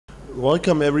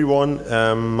Welcome everyone.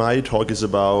 My talk is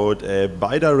about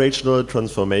bidirectional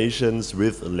transformations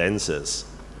with lenses.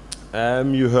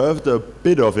 You heard a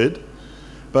bit of it,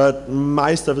 but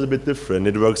my stuff is a bit different.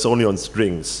 It works only on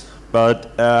strings.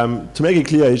 But to make it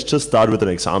clear, I just start with an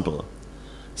example.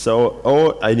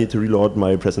 So, I need to reload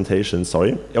my presentation,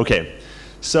 sorry. Okay,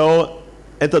 so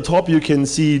at the top you can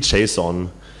see JSON.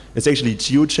 It's actually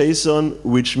GeoJSON,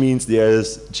 which means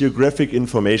there's geographic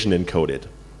information encoded.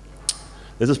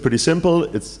 This is pretty simple.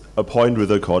 It's a point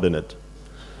with a coordinate.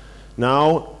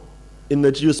 Now, in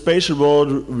the geospatial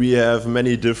world, we have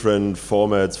many different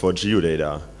formats for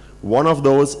geodata. One of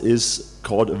those is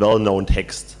called well-known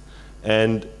text.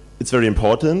 And it's very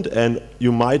important, and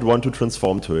you might want to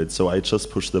transform to it. So I just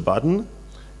push the button,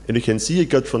 and you can see it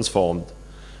got transformed.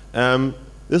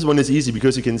 This one is easy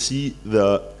because you can see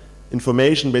the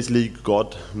information basically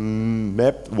got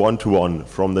mapped one-to-one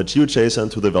from the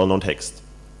GeoJSON to the well-known text.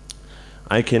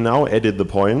 I can now edit the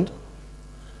point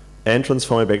and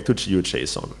transform it back to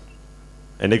GeoJSON.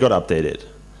 And it got updated.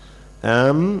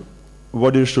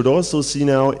 What you should also see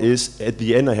now is at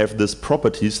the end I have this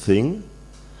properties thing,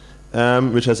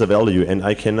 which has a value. And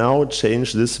I can now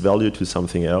change this value to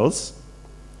something else.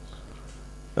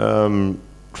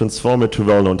 Transform it to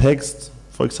well-known text,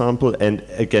 for example, and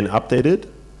again update it.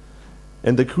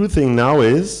 And the cool thing now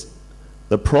is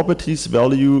the properties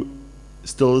value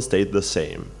still stayed the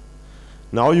same.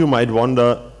 Now you might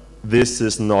wonder, this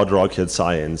is not rocket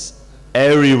science.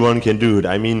 Everyone can do it.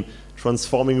 I mean,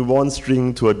 transforming one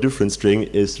string to a different string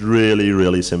is really,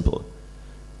 really simple.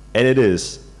 And it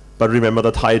is. But remember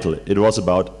the title. It was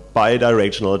about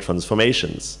bidirectional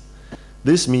transformations.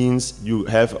 This means you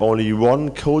have only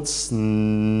one code snippet,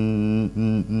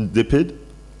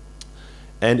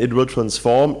 and it will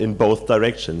transform in both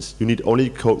directions. You need only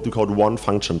to code one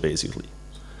function, basically.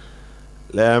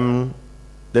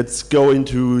 Let's go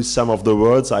into some of the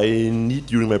words I need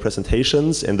during my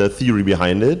presentations and the theory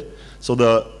behind it. So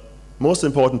the most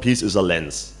important piece is a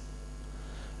lens.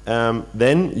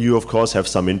 Then you, of course, have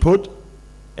some input,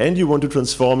 and you want to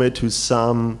transform it to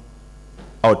some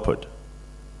output.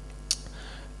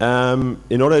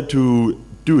 In order to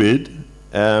do it,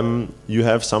 you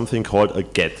have something called a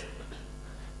get.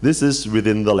 This is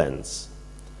within the lens.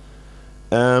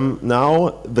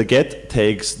 Now the get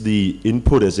takes the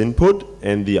input as input,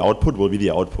 and the output will be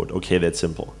the output. Okay, that's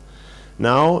simple.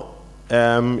 Now,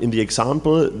 in the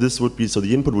example, this would be, so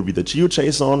the input would be the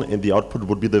GeoJSON, and the output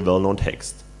would be the well-known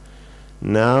text.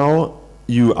 Now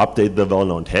you update the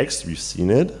well-known text, we've seen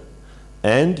it,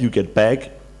 and you get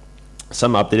back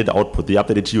some updated output, the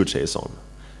updated GeoJSON.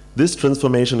 This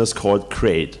transformation is called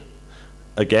create.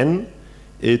 Again,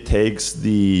 it takes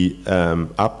the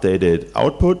updated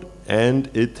output, and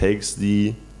it takes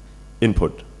the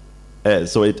input.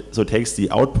 So it takes the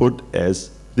output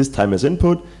as this time as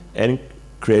input and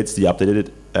creates the updated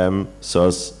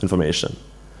source information.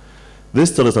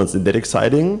 This still is not that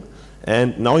exciting.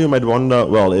 And now you might wonder,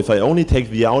 well, if I only take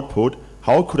the output,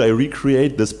 how could I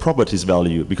recreate this properties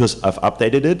value? Because I've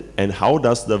updated it, and how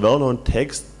does the well-known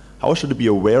text, how should it be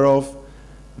aware of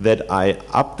that I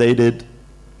updated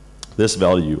this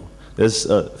value? There's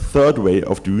a third way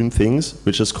of doing things,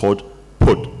 which is called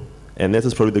put. And that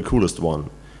is probably the coolest one.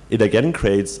 It again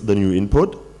creates the new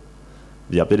input,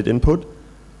 the updated input,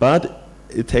 but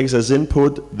it takes as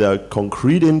input the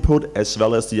concrete input as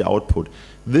well as the output.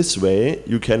 This way,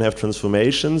 you can have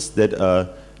transformations that are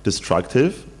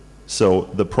destructive. So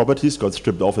the properties got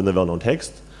stripped off in the well-known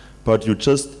text, but you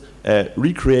just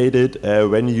recreate it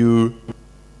when you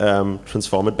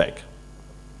transform it back.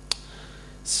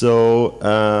 So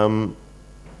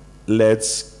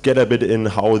let's get a bit in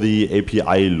how the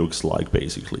API looks like,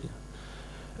 basically.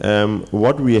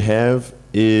 What we have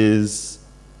is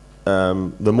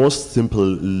the most simple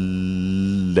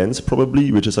lens,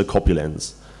 probably, which is a copy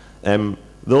lens.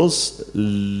 Those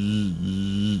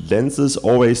lenses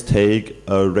always take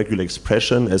a regular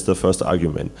expression as the first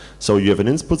argument. So you have an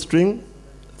input string.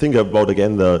 Think about,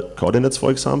 again, the coordinates,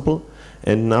 for example.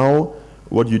 And now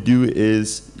what you do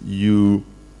is you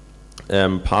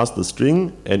pass the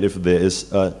string, and if there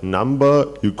is a number,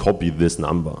 you copy this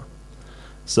number.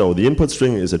 So the input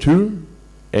string is a 2,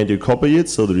 and you copy it,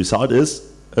 so the result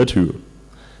is a 2.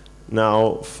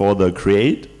 Now for the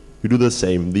create, you do the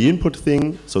same. The input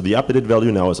thing, so the updated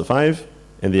value now is a 5,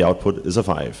 and the output is a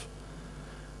 5.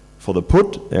 For the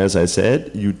put, as I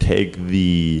said, you take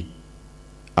the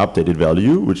updated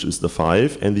value, which is the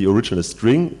 5, and the original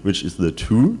string, which is the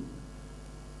 2,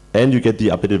 and you get the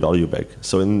updated value back.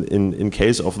 So in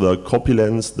case of the copy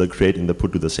lens, the create and the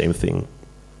put do the same thing.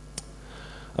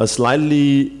 A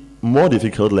slightly more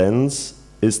difficult lens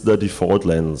is the default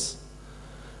lens.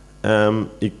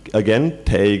 it again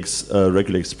takes a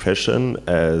regular expression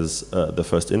as the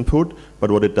first input,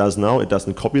 but what it does now, it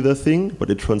doesn't copy the thing, but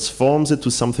it transforms it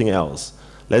to something else.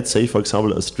 Let's say, for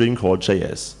example, a string called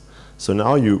JS. So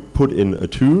now you put in a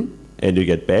 2 and you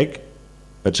get back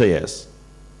a JS.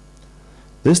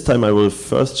 This time I will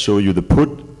first show you the put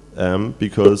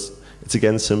because it's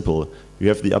again simple. You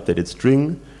have the updated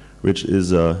string, which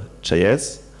is a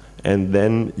JS, and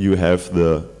then you have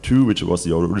the 2, which was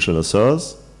the original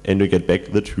source, and you get back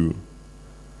the 2.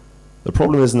 The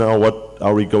problem is now, what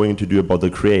are we going to do about the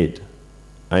create?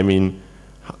 I mean,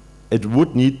 it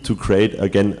would need to create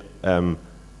again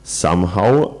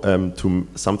somehow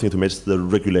something to match the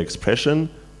regular expression,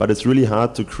 but it's really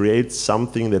hard to create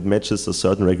something that matches a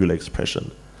certain regular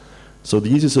expression. So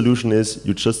the easy solution is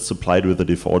you just supply it with the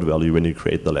default value when you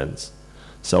create the lens.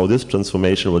 So this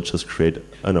transformation will just create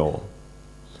an O.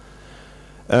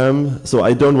 So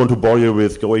I don't want to bore you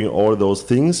with going all those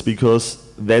things because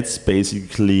that's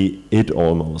basically it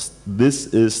almost. This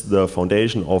is the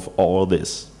foundation of all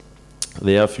this.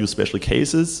 There are a few special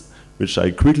cases which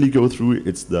I quickly go through.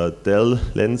 It's the del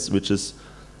lens, which is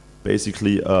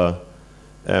basically a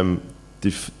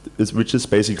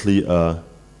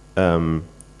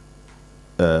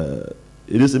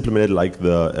it is implemented like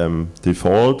the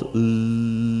default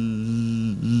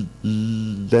lens.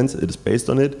 It is based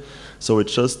on it. So it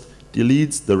just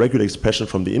deletes the regular expression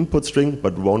from the input string,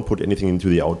 but won't put anything into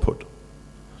the output.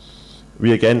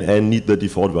 We again need the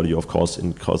default value, of course,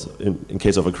 in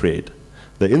case of a create.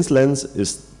 The ins lens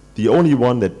is the only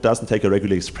one that doesn't take a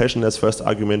regular expression as first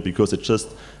argument because it just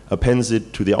appends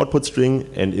it to the output string,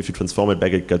 and if you transform it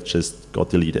back, it just got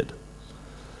deleted.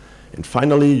 And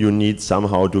finally, you need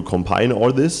somehow to combine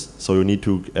all this. So you need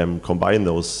to combine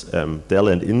those del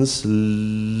and ins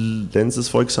lenses,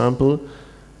 for example.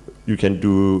 You can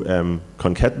do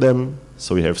concat them,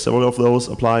 so you have several of those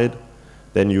applied.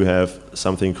 Then you have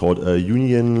something called a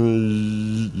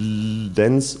union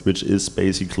lens, which is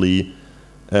basically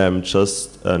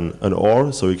just an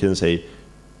OR. So you can say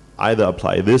either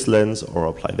apply this lens or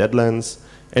apply that lens.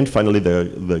 And finally,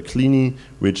 the cleanie,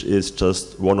 which is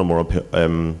just one or more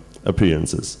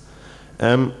appearances.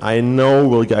 I know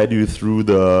we'll guide you through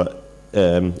the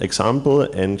example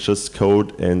and just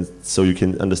code, and so you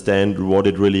can understand what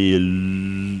it really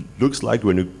looks like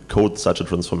when you code such a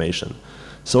transformation.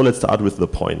 So let's start with the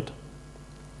point.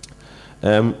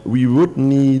 We would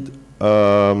need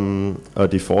a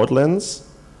default lens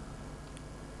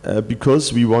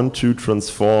because we want to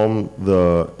transform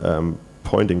the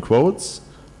point in quotes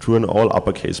to an all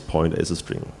uppercase point as a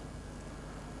string.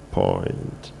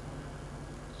 Point.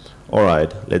 All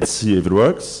right, let's see if it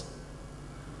works.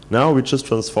 Now we just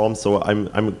transform, so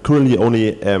I'm currently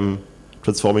only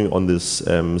transforming on this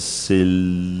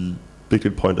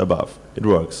selected point above. It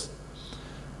works.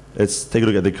 Let's take a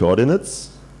look at the coordinates.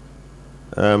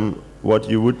 What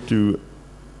you would do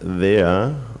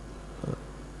there,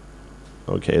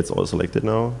 okay, it's all selected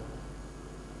now.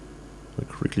 I'll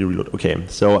quickly reload. Okay,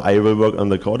 so I will work on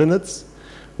the coordinates.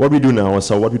 What we do now,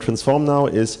 so what we transform now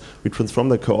is we transform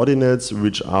the coordinates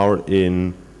which are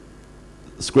in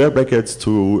square brackets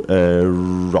to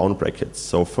round brackets.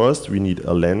 So first we need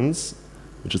a lens,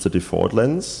 which is a default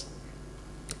lens,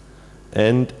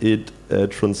 and it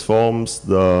transforms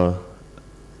the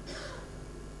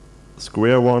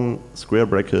square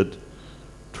bracket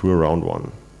to a round one.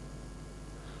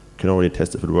 You can already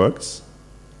test if it works.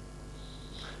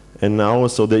 And now,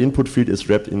 so the input field is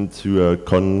wrapped into a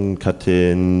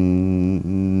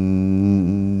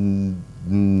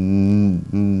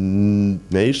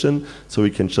concatenation, so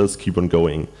we can just keep on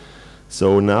going.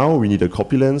 So now we need a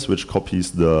copy lens, which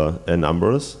copies the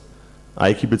numbers.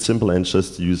 I keep it simple and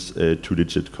just use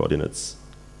 2-digit coordinates.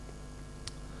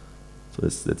 So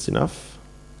that's enough.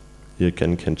 You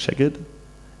can check it.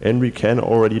 And we can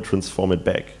already transform it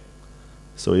back.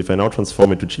 So if I now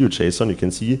transform it to GeoJSON, you can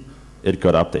see it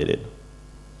got updated.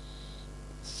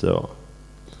 So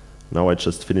now I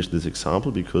just finished this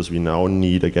example because we now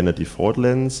need again a default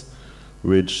lens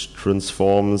which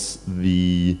transforms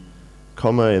the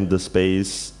comma and the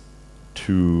space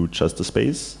to just a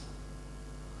space.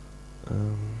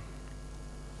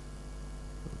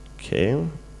 Okay,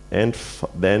 and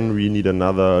then we need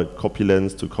another copy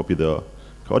lens to copy the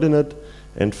coordinate,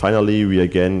 and finally we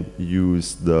again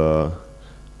use the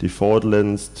default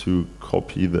lens to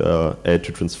copy the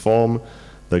to transform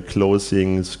the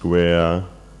closing square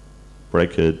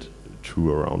bracket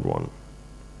to a round one.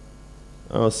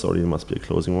 Oh, sorry, it must be a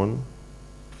closing one.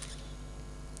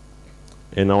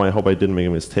 And now I hope I didn't make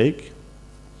a mistake.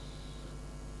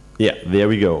 Yeah, there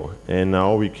we go. And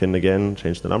now we can again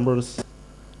change the numbers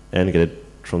and get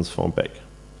it transformed back.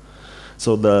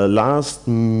 So the last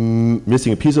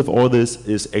missing piece of all this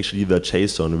is actually the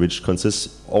JSON, which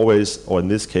consists always, or in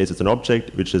this case, it's an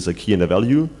object, which is a key and a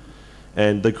value.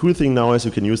 And the cool thing now is you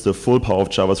can use the full power of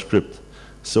JavaScript.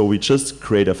 So we just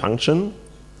create a function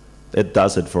that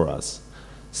does it for us.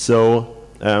 So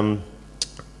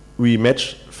we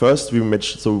match,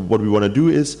 so what we want to do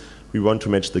is we want to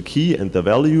match the key and the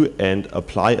value and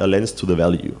apply a lens to the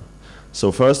value.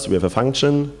 So first we have a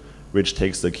function which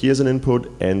takes the key as an input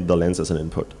and the lens as an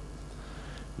input.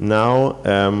 Now,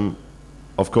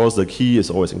 of course, the key is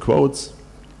always in quotes.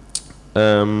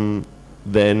 Then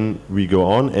we go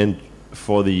on, and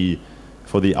for the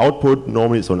output,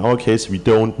 normally, so in our case, we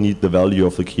don't need the value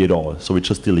of the key at all, so we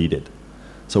just delete it.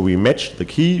 So we match the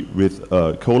key with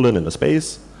a colon and a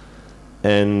space,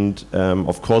 and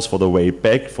of course, for the way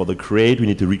back, for the create, we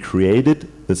need to recreate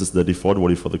it. This is the default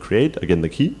value for the create, again the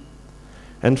key.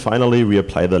 And finally, we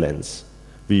apply the lens.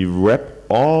 We wrap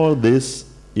all this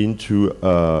into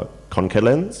a concat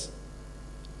lens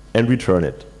and return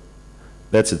it.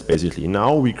 That's it, basically.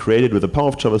 Now we created, with the power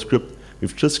of JavaScript,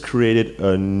 we've just created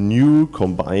a new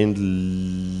combined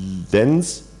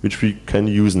lens, which we can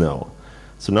use now.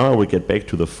 So now I will get back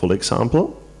to the full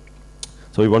example.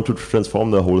 So we want to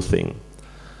transform the whole thing.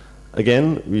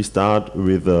 Again, we start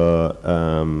with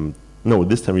a no,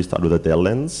 this time we start with a del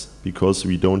lens, because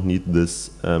we don't need this,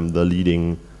 the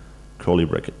leading curly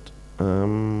bracket.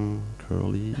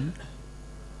 Curly.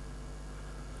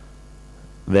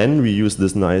 Then we use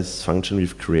this nice function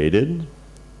we've created,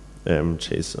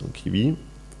 JSON key,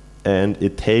 and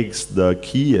it takes the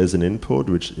key as an input,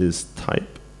 which is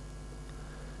type,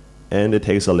 and it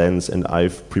takes a lens, and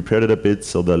I've prepared it a bit,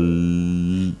 so the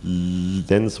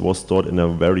lens was stored in a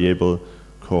variable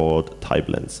called type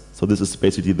lens. So this is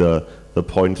basically the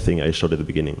point thing I showed at the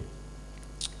beginning.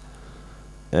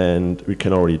 And we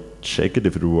can already check it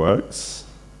if it works.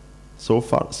 So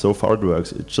far it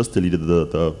works. It just deleted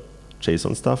the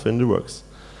JSON stuff and it works.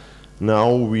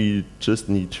 Now we just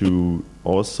need to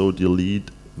also delete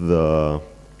the,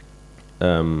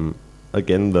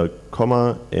 again, the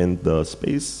comma and the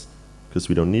space, because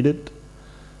we don't need it.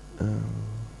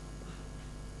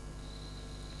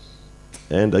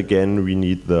 And again, we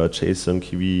need the JSON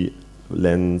key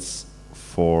lens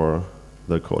for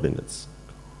the coordinates.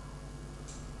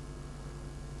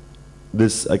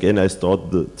 This, again, I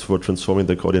stored for transforming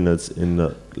the coordinates in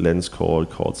a lens called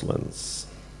chords lens.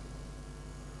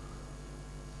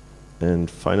 And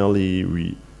finally,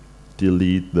 we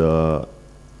delete the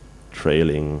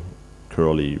trailing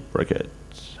curly bracket.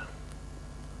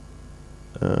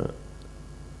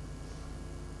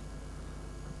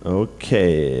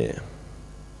 Okay.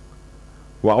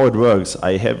 Wow, it works.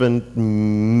 I haven't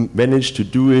managed to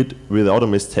do it without a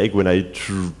mistake when I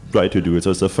try to do it.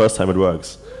 So it's the first time it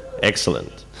works.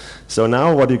 Excellent. So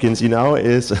now what you can see now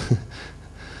is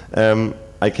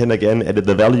I can again edit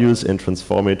the values and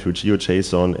transform it to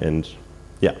GeoJSON, and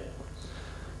yeah.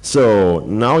 So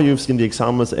now you've seen the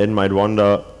examples and might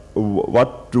wonder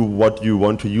what you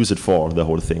want to use it for, the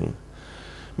whole thing.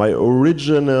 My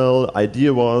original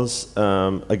idea was,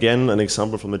 again, an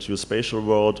example from the geospatial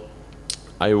world.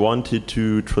 I wanted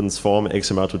to transform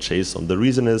XML to JSON. The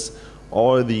reason is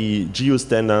all the geo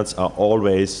standards are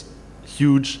always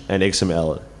huge and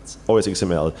XML. It's always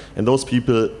XML. And those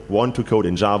people want to code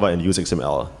in Java and use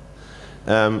XML.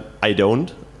 I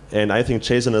don't, and I think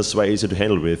JSON is way easier to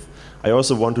handle with. I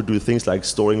also want to do things like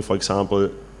storing, for example,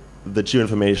 the geo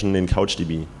information in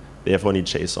CouchDB. Therefore need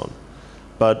JSON.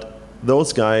 But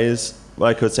those guys, well,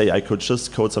 I could say I could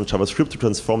just code some JavaScript to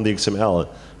transform the XML,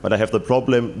 but I have the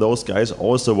problem, those guys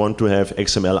also want to have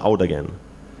XML out again.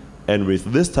 And with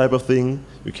this type of thing,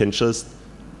 you can just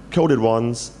code it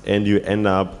once and you end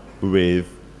up with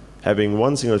having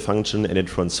one single function and it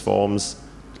transforms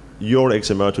your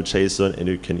XML to JSON and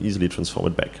you can easily transform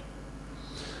it back.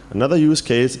 Another use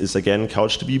case is again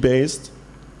CouchDB based.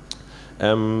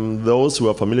 Those who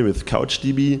are familiar with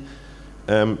CouchDB,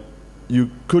 you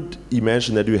could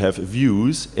imagine that you have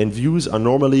views, and views are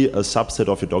normally a subset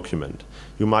of your document.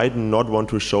 You might not want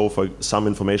to show for some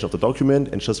information of the document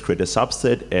and just create a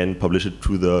subset and publish it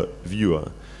to the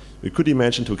viewer. You could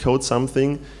imagine to code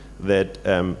something that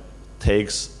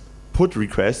takes put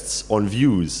requests on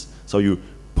views. So you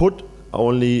put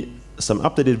only some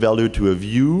updated value to a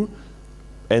view,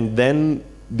 and then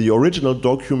the original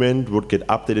document would get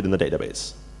updated in the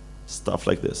database. Stuff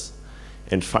like this.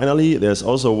 And finally, there's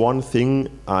also one thing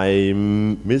I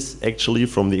miss actually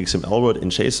from the XML world in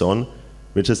JSON,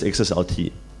 which is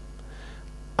XSLT.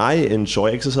 I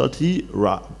enjoy XSLT,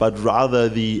 but rather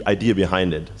the idea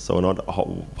behind it, so not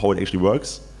how it actually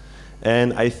works.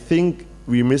 And I think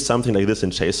we miss something like this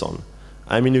in JSON.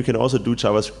 I mean, you can also do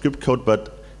JavaScript code,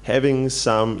 but having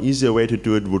some easier way to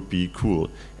do it would be cool.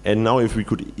 And now if we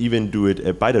could even do it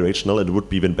bidirectional, it would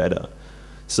be even better.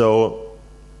 So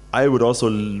I would also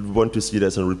want to see it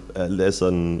as a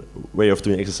way of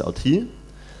doing XSLT.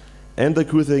 And the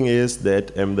cool thing is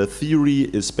that the theory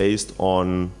is based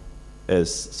on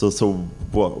so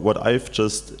what I've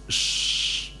just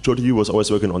showed you was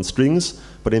always working on strings,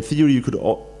 but in theory you could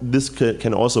this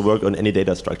can also work on any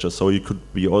data structure. So you could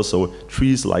be also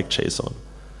trees like JSON.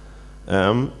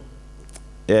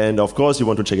 And of course you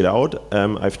want to check it out.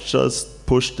 I've just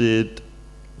pushed it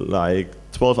like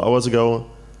 12 hours ago.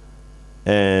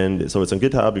 And so it's on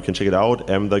GitHub, you can check it out.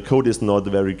 The code is not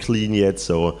very clean yet,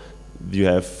 so you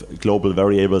have global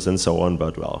variables and so on,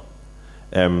 but well,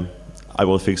 I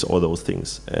will fix all those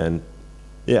things. And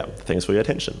yeah, thanks for your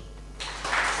attention.